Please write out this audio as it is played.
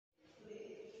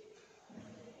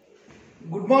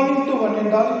Good morning to one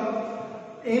and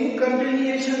all. In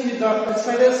continuation with our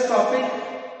yesterday's topic,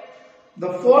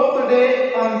 the fourth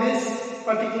day on this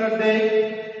particular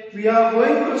day, we are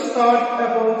going to start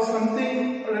about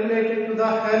something related to the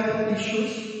health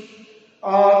issues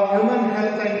or human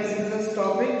health and diseases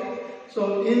topic.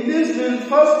 So in this we will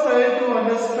first try to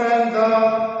understand the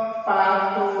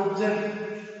pathogen.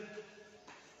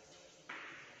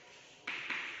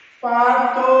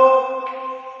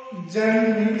 Pathogen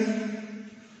means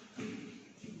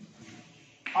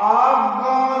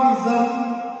organism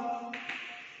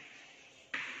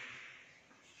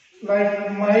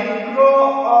like micro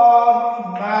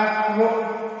or macro,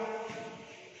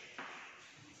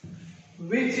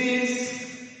 which is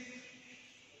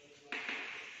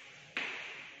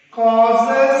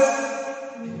causes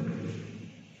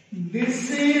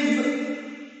disease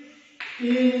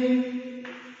in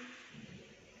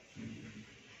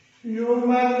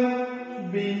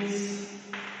human beings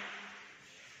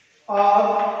or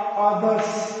others.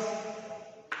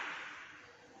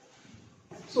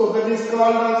 So that is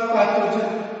called as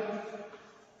pathogen.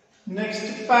 Next,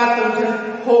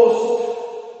 pathogen, host.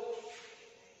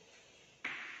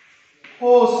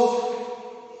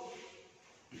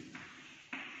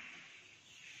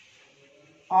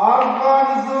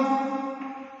 Organism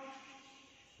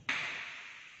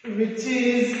which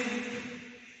is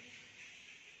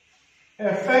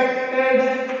affected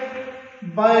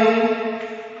by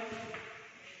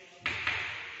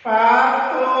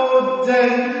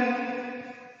pathogen.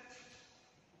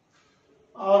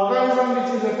 Organism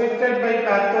which is affected by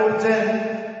pathogen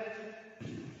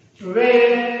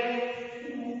where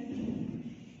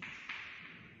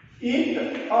it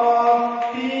or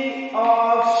he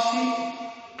or she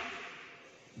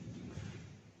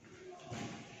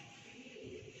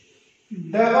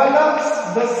develops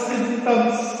the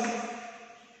symptoms.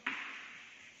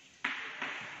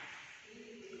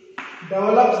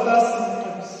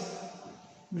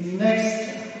 Next,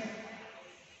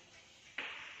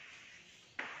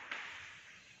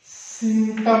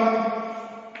 symptom,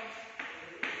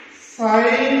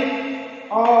 sign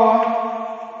or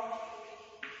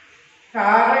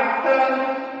character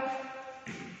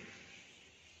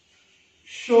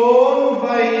shown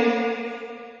by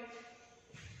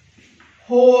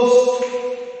host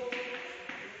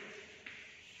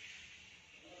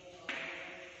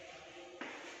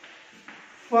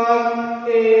for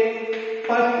a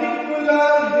particular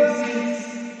disease.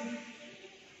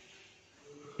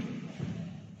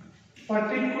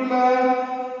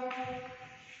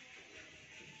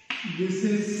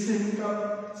 Symptom,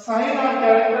 sign or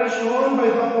character shown by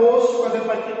the host for a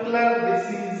particular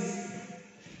disease.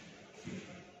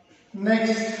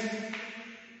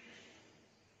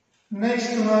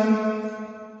 Next one,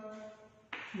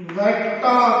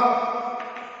 vector.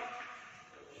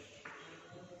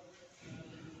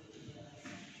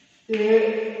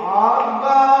 A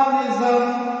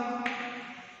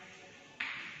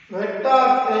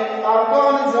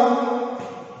organism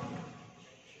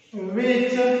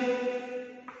which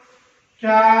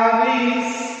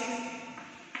carries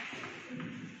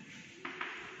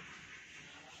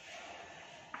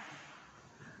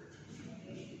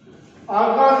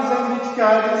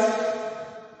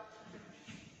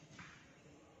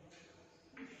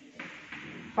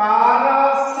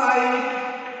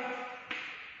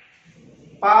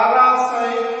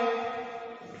parasite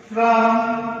from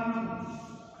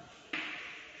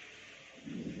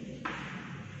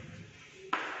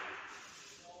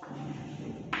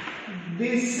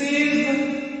diseased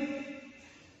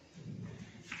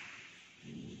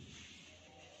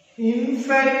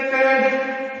infected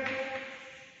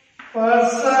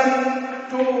person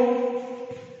to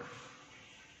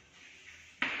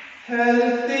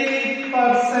healthy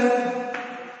person.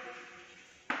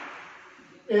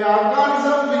 A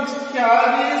organism which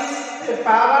carries a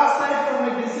parasite from a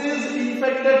disease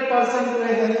infected person to a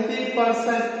healthy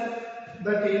person.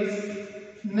 That is,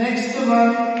 next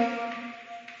one,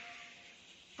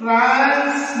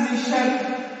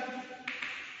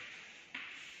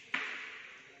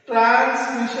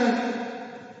 transmission.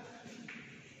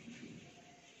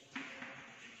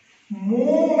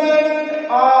 Movement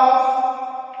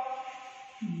of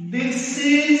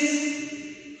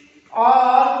disease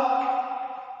or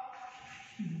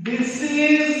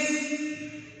disease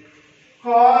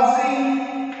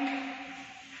causing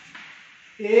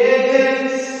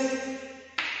agents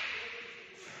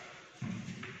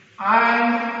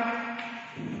and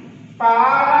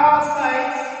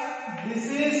parasites,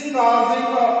 disease causing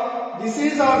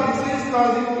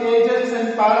agents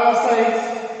and parasites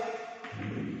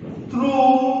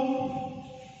through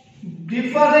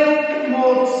different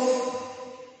modes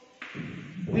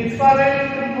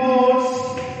different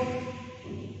modes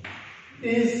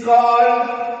is called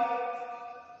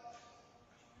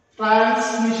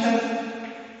transmission.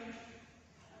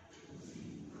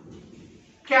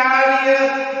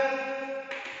 Carrier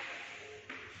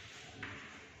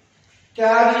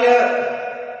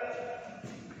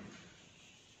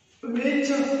which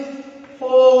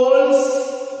holds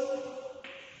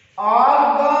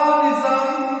organism,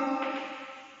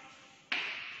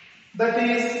 that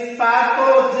is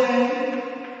pathogen,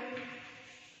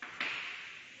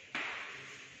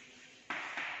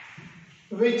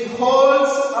 which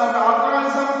holds an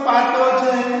organism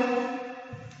pathogen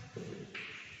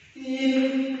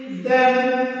in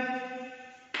them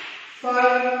for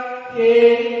a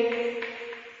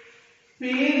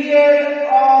period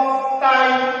of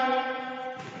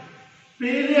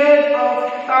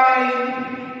time,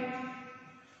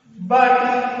 but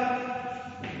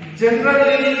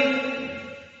generally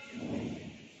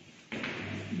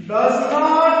does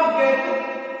not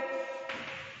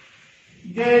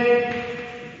get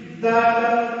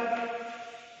that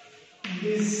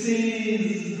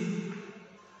disease.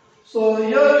 So here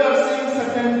you are seeing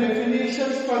certain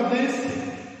definitions for this.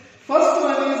 First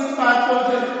one is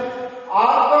pathogen,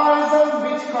 organism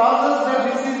which causes the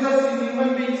diseases in human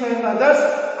beings and others,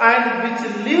 and which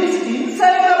lives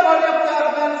inside the body of the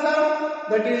organism,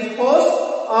 that is host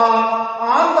or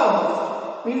on the host.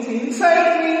 Means inside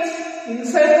means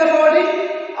inside the body,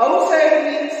 outside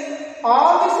means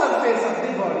on the surface of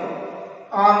the body.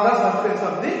 On the surface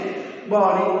of the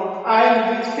body, and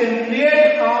which can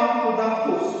create harm to the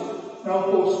host. Now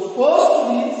host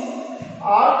means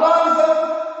organism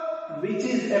which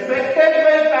is affected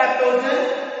by pathogen,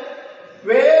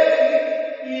 where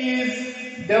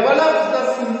it develops the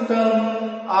symptom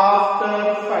after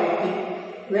fighting.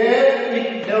 Where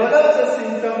it develops a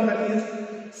symptom, that is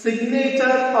signature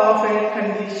of a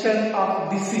condition of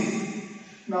disease.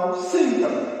 Now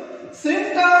symptom.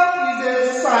 Symptom is a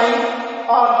sign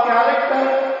or character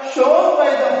shown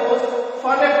by the host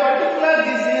for a particular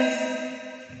disease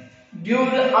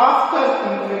during after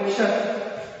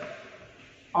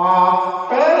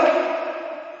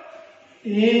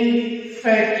infection.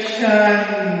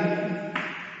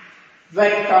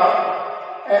 Vector.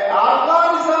 An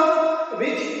organism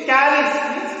which carries,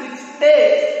 means it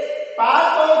takes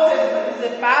pathogen, that is a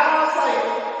parasite,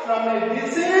 from a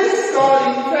disease called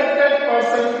infected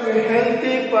person to a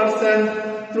healthy person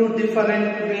through different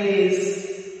ways.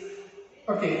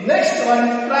 Okay, next one,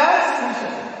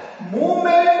 transmission.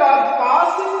 Movement or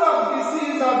passing of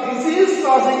disease or disease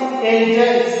causing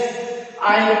agents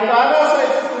and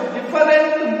parasites to different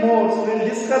modes. We will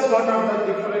discuss what are the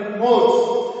different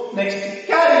modes. Next,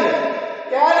 carrier.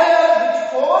 Carrier which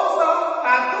holds the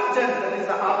pathogen, that is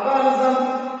the organism,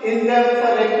 in them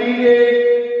for a period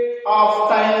of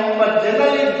time, but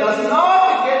generally does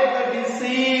not get the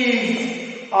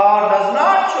disease or does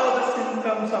not show the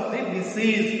symptoms of the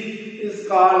disease, is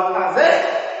called as a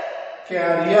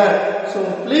carrier. So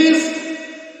please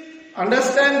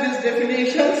understand these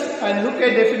definitions and look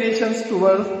at definitions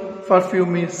 12 for a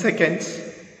few seconds.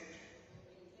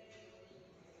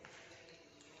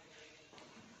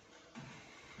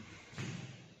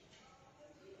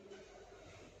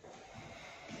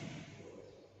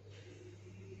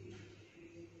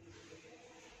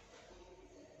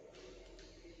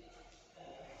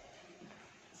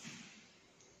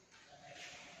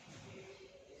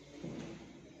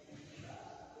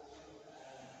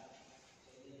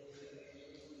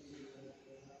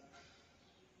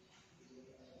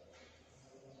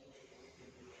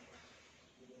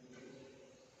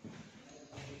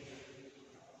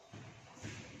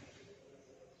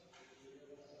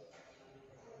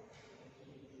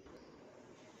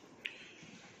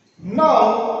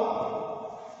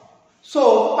 Now,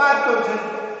 so pathogen.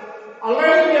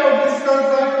 Already we have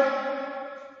discussed that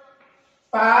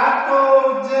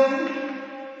pathogen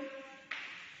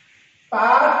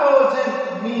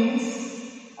means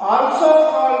also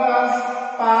called as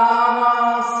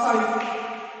parasite.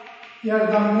 Here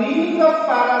the meaning of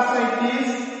parasite is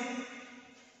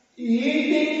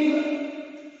eating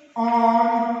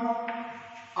on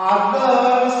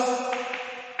others'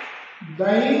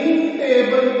 dining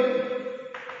table.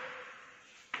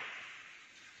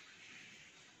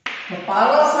 The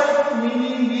parasite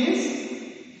meaning is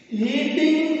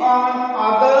eating on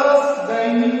others'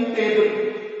 dining table.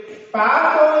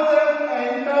 Pathogen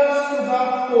enters to the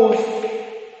host.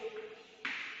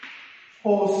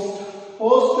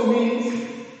 Host means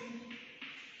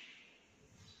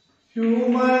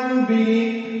human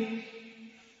being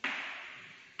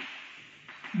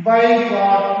by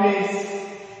God ways.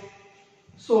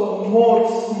 So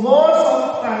modes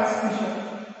of transmission.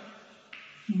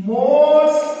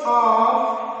 Modes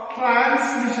of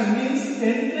transmission means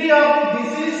entry of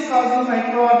disease causing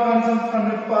microorganism from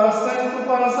a person to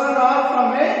person or from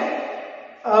a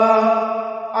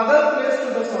other place to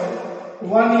the soil.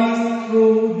 One is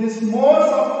through these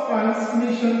modes of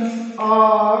transmissions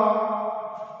are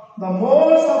the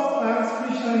modes of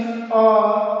transmission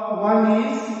are one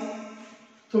is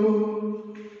through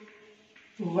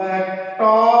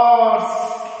vectors.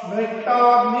 Vector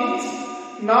means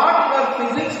not your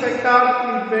physics vector.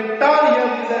 Vector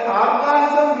here is an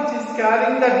organism which is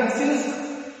carrying the disease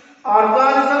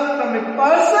organism from a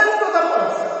person to the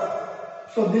person.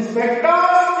 So these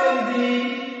vectors can be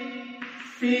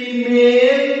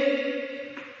female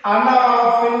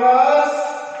Anopheles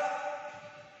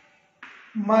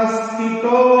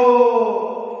mosquito.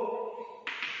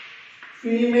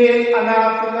 Female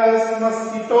Anopheles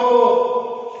mosquito.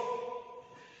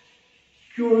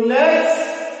 Culex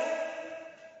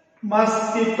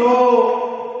mosquito.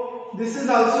 This is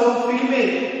also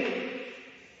female.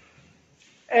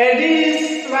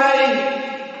 Aedes fly.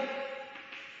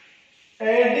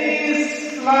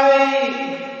 Aedes fly.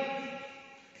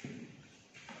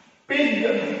 Pig.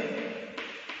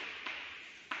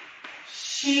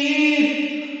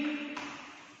 Sheep.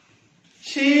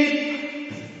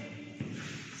 Sheep.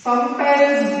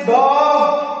 Sometimes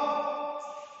dog.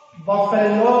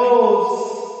 Buffaloes.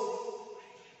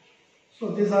 So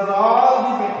these are all the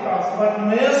vectors, but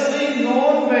mostly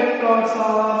known vectors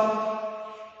are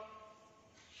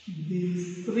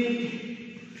these three.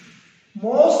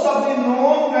 Most of the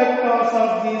known vectors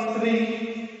are these three.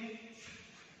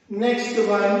 Next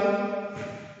one,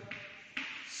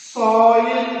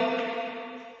 soil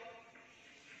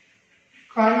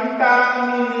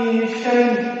contamination.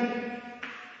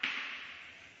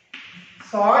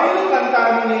 Soil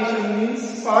contamination means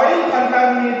soil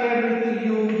contaminated with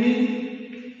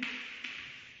urine,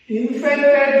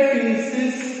 infected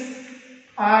feces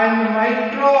and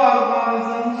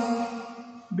microorganisms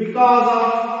because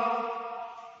of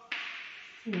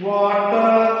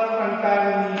water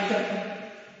contamination.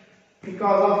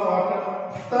 Because of water.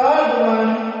 Third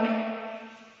one,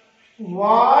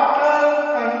 water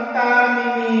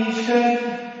contamination.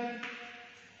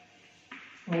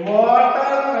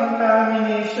 Water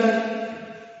contamination.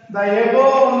 The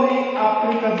above only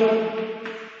applicable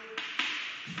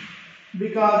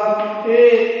because of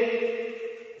air,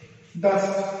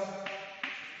 dust.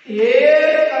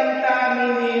 Air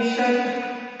contamination.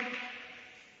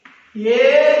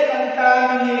 Air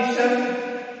contamination.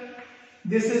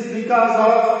 This is because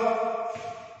of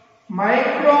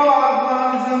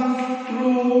microorganisms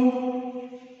through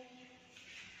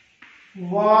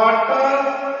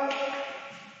water,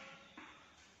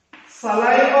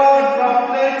 saliva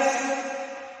droplets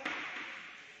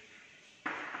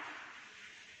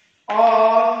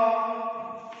or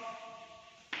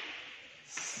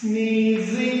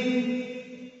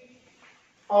sneezing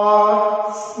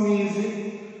or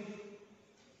sneezing.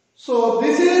 So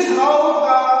this is how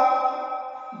the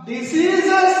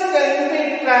diseases can be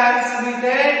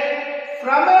transmitted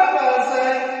from a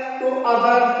person to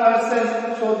other person.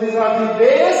 So these are the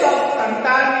ways of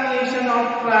contamination or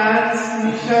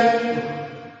transmission.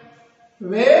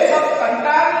 Ways of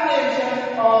contamination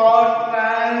or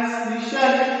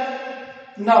transmission.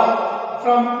 Now,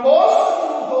 from host to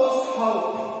host, how?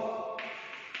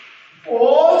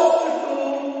 Host to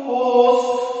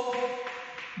host,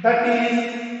 that is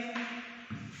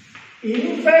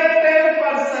infected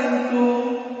person to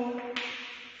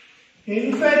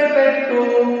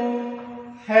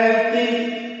healthy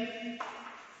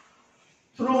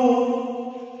through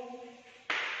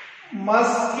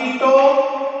mosquito,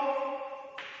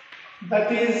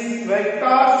 that is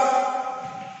vectors,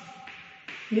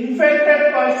 infected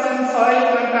person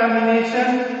soil contamination,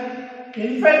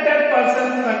 infected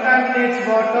person contaminates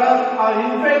water, or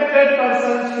infected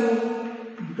person through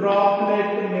droplet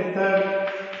method.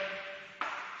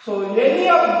 So any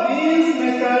of these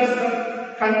methods,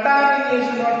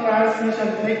 contamination or transmission.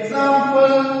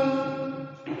 Example,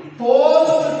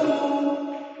 host to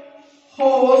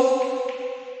host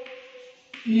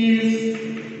is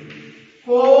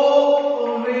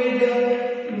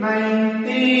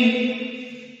COVID-19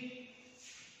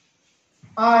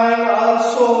 and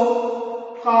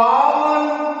also common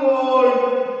cold.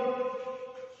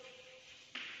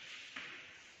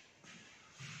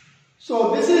 So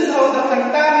this is how the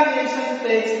contamination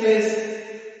takes place.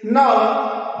 Now,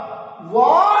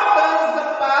 what does the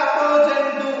pathogen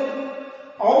do?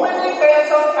 How many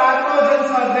types of pathogens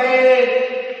are there?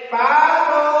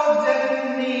 Pathogen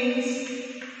means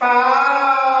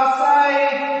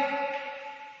parasite.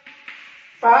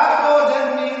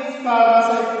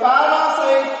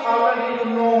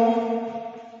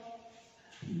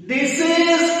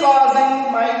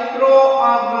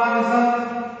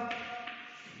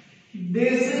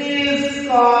 disease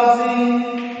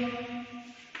causing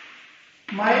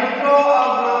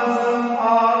microorganism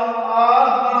or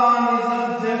organism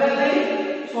generally.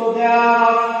 So they are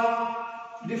of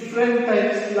different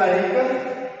types like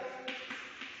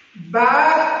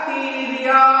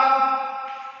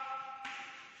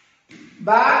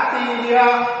bacteria.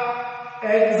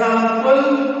 Example,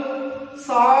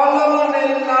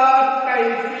 Salmonella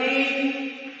typhi,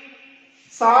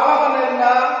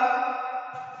 Salmonella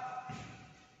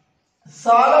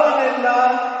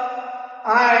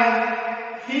and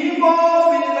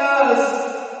Haemophilus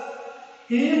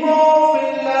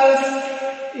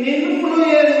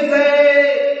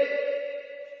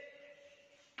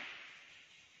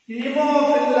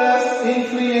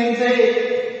influenzae,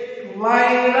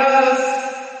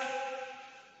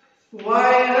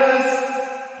 virus,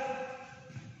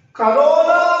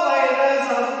 coronavirus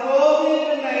or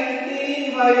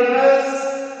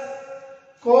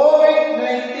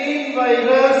COVID-19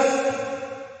 virus,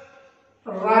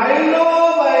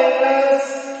 rhinovirus,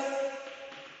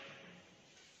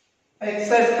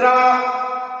 etc.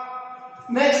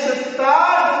 Next,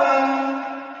 third one,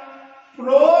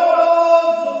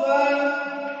 protozoan,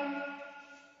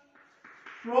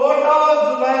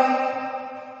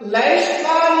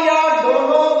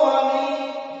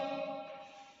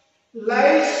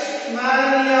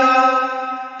 Leishmania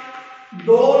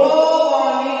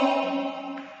donovani,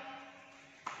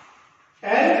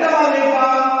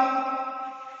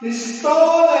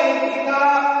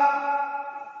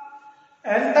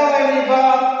 Entamoeba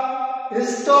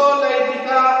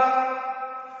histolytica,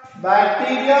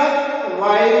 bacteria,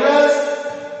 virus,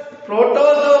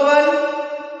 protozoan,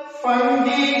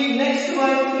 fungi. Next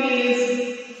one is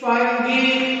fungi,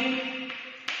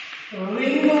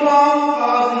 ringworm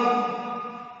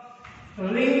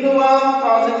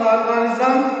causing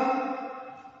organism,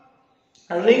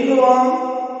 ringworm,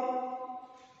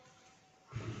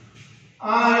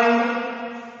 and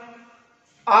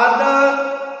other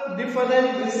different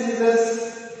diseases.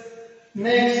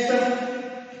 Next,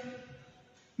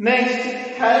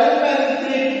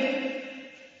 helminthic,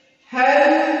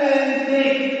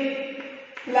 helminthic,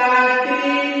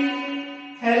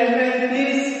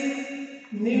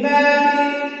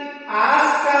 pneumatic,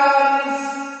 ascaris,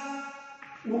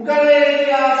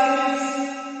 Wuchereria,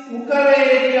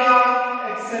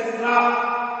 etc.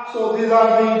 So these are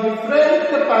the different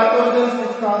pathogens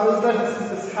which causes the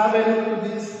diseases. Have a look to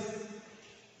this.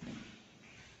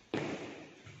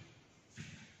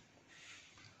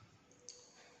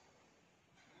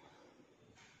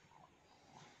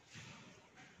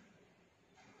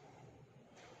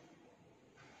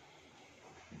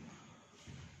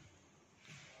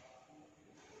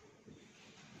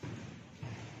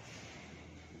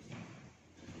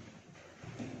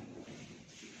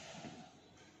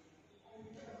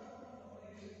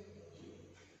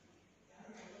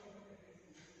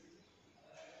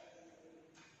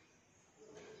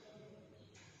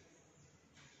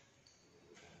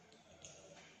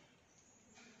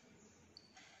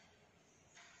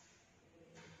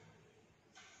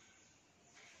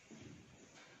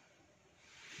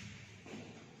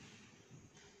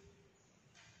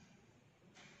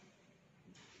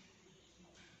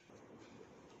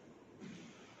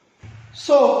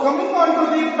 So coming on to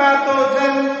the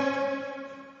pathogen.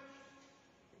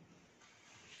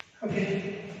 Okay,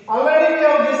 already we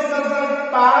have discussed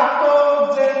that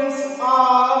pathogens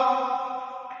are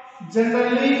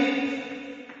generally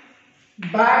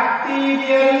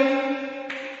bacterial,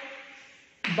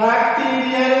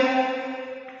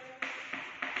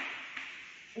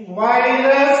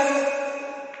 virus,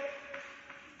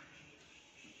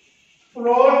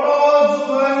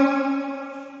 protozoan,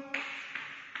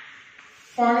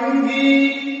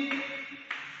 fungi,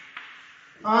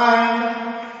 and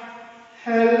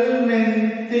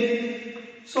helminthic.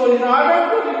 So in order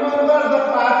to remember the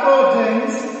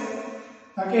pathogens,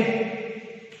 okay,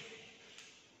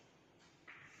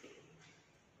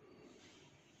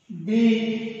 B,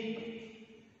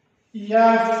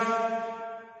 F,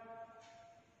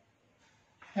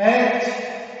 H,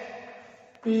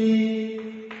 P,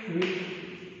 V.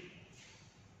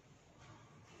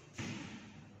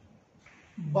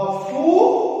 Buffu,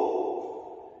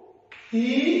 he,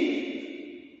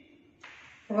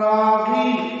 pravi.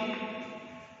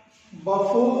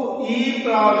 Buffu, e,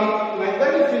 pravi. Like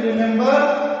that, if you remember,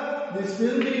 this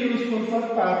will be useful for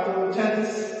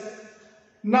pathogens.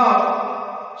 Now,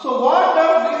 so what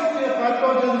does these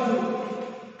pathogens do?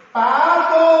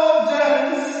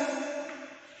 Pathogens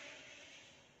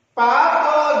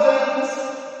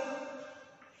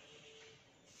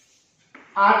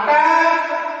attack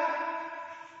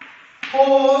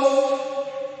host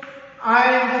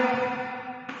and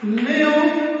live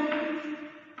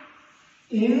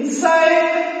inside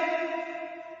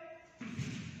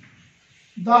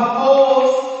the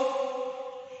host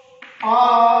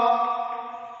or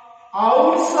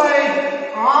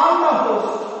outside on the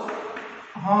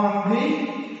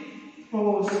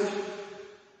host.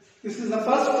 This is the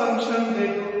first function they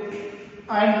do.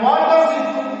 And what does it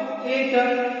do? It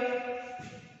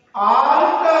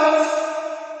alters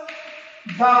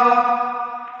the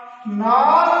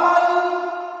normal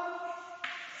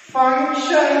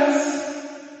functions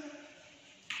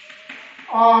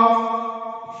of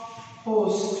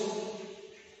host.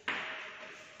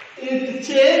 It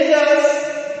changes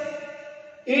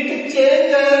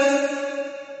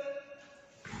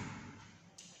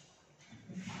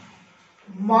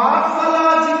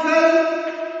morphological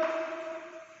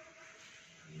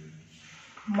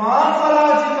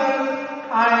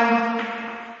and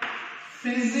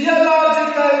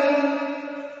physiological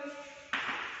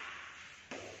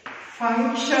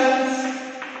functions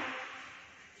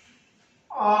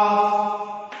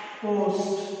of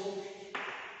host.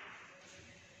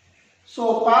 So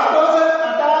pathogen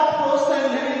attack host and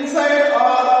live inside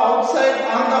or outside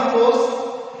on the host.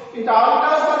 It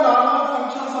alters the normal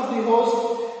functions of the host.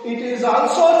 It is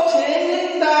also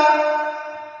changing the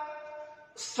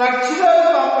structural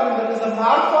component, that is the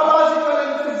morphological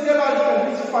and physiological,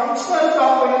 these functional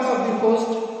components of the host,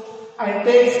 and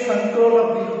takes control of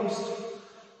the host.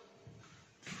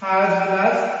 As well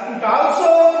as it also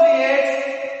creates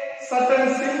certain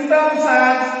symptoms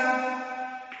as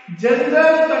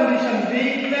general condition,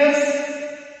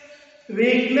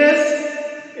 weakness.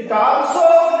 It also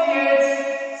creates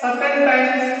certain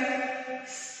times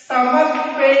stomach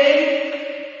pain,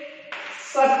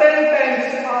 certain times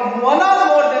or one or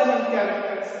more than one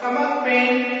characters, stomach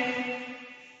pain,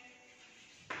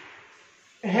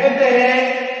 headache,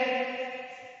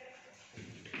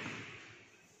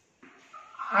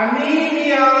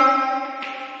 anemia,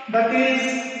 that is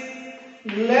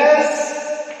less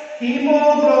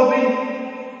hemoglobin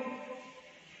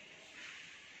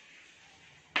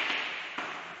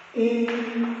in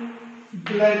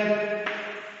blood.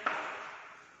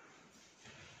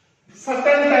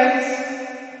 Certain times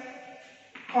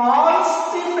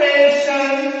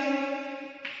constipation,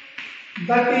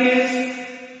 that is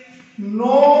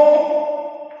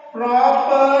no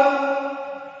proper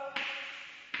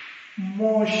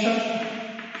motion,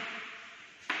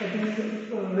 that is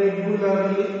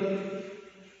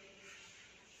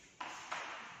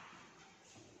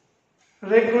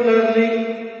regularly,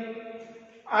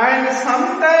 and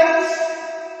sometimes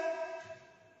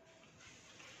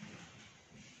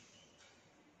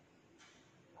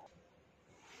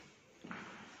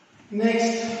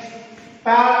next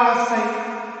parasite.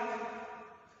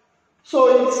 So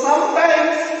it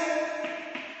sometimes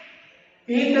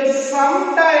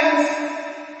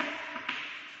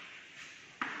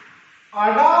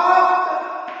adopt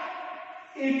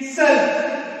itself.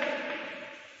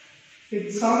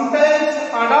 It sometimes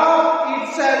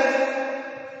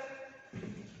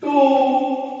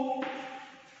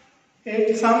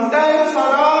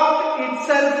adopt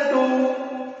itself to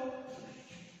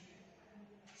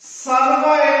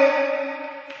survive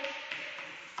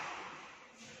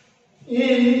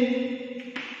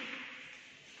in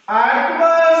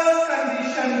adverse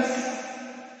conditions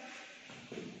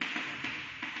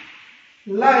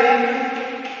like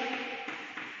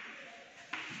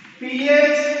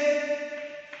pH,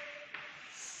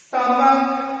 stomach,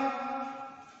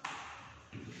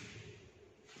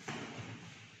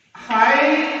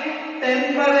 high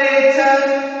temperature,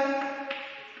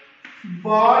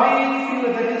 body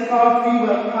fever, that is called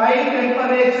fever, high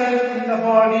temperature in the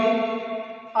body,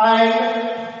 and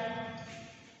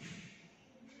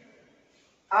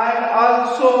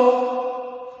also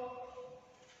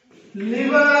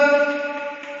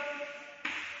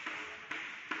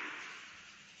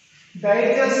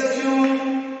digestion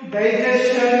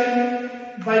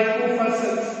by Kupffer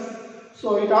cells. So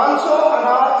it also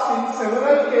adapts in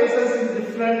several cases in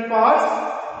different parts,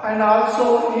 and also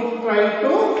it tries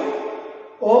to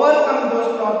overcome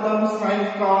those problems and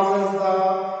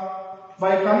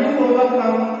by coming to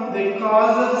overcome, they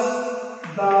causes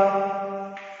the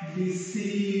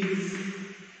disease.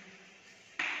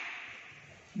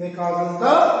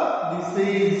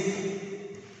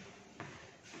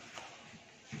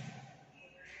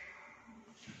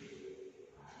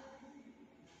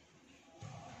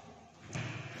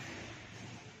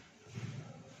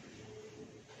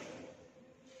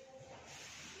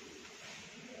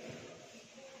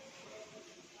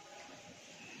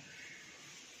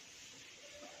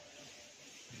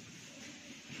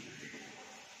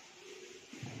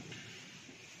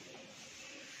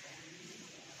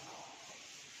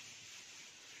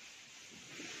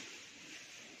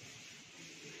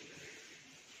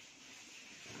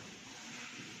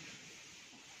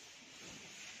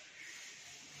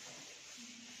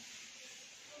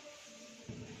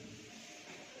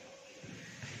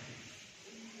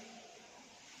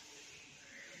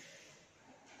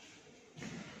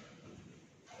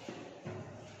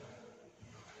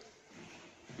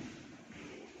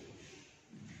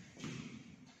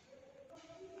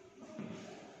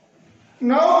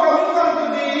 Now coming on to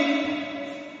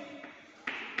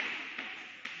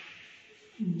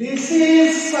the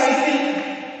disease cycle.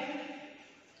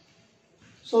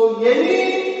 So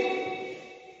any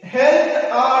health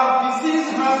or disease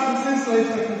has disease life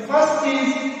cycle. First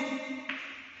is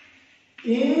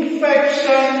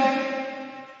infection.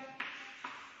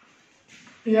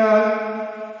 Here,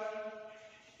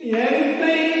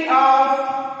 entry of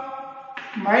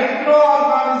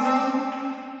microorganism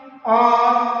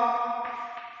or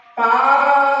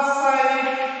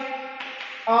parasite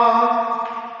or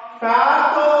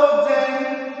pathogen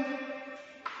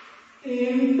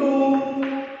into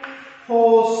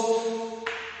host.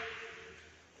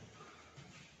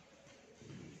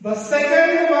 The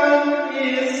second one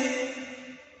is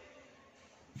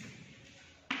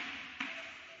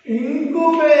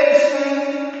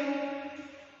incubation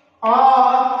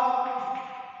or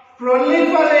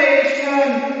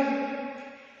proliferation,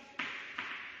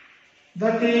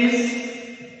 that is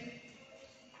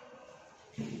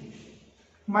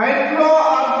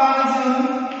microorganism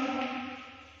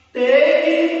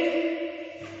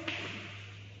taking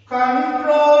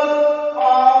control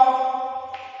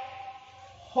of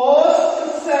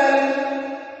host cell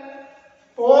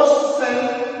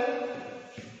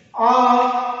or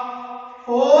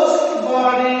host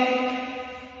body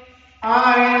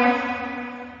and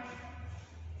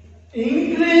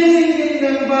increasing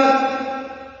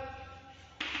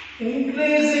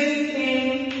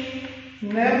in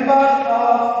number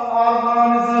of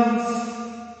organisms.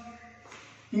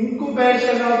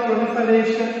 Incubation or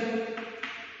proliferation.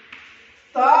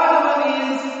 Third one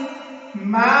is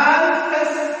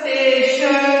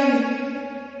manifestation.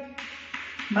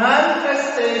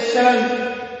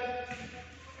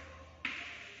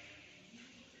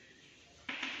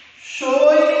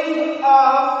 Showing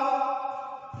of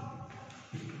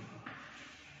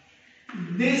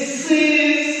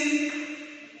disease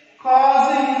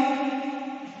causing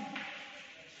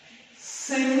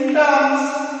symptoms.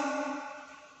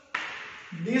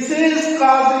 Disease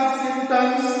causing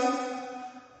symptoms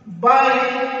by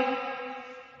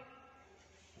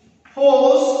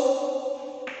host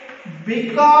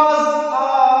because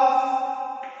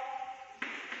of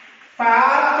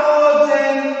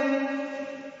pathogen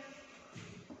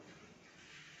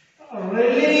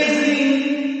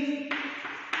releasing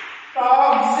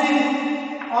toxin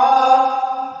or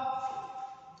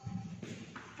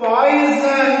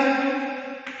poison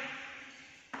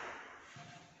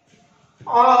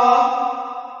or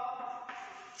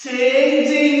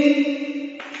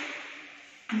changing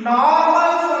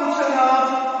normal function of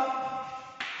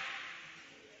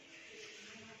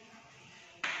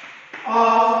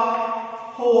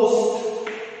host.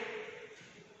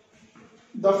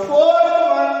 The fourth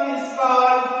one is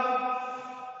called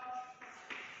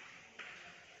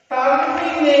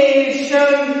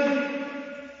termination.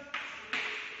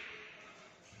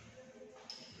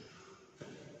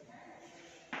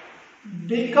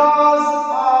 Because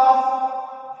of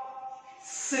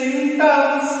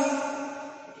symptoms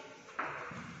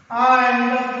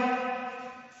and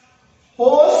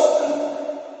host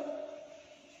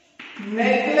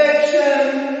neglection,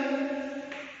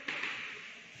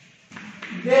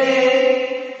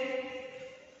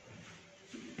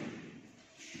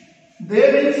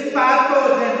 there is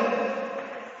pathogen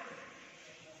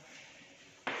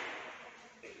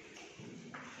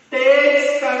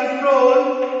takes control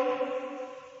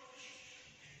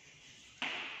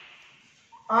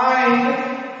and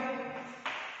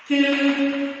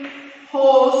kill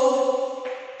host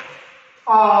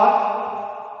or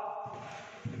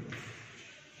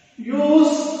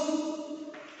use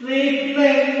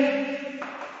treatment.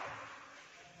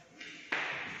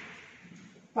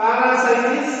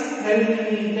 Parasite is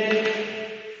eliminated.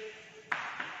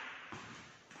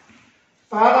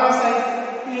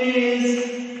 Parasite is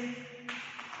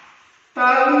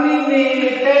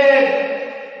terminated.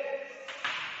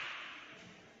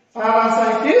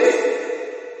 Parasite is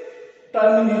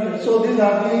terminated. So these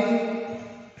are the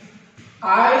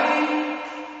IMT.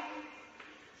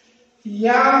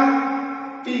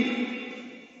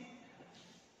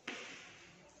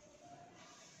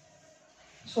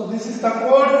 So this is the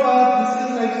code for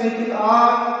disease life cycle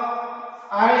or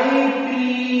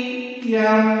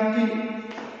IPMT.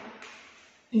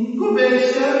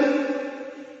 Incubation,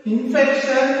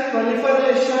 infection,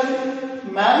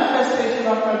 proliferation, manifestation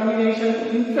or termination,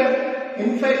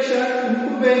 infection,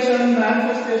 incubation,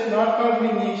 manifestation or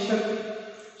termination.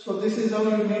 So this is how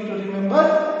you need to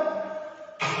remember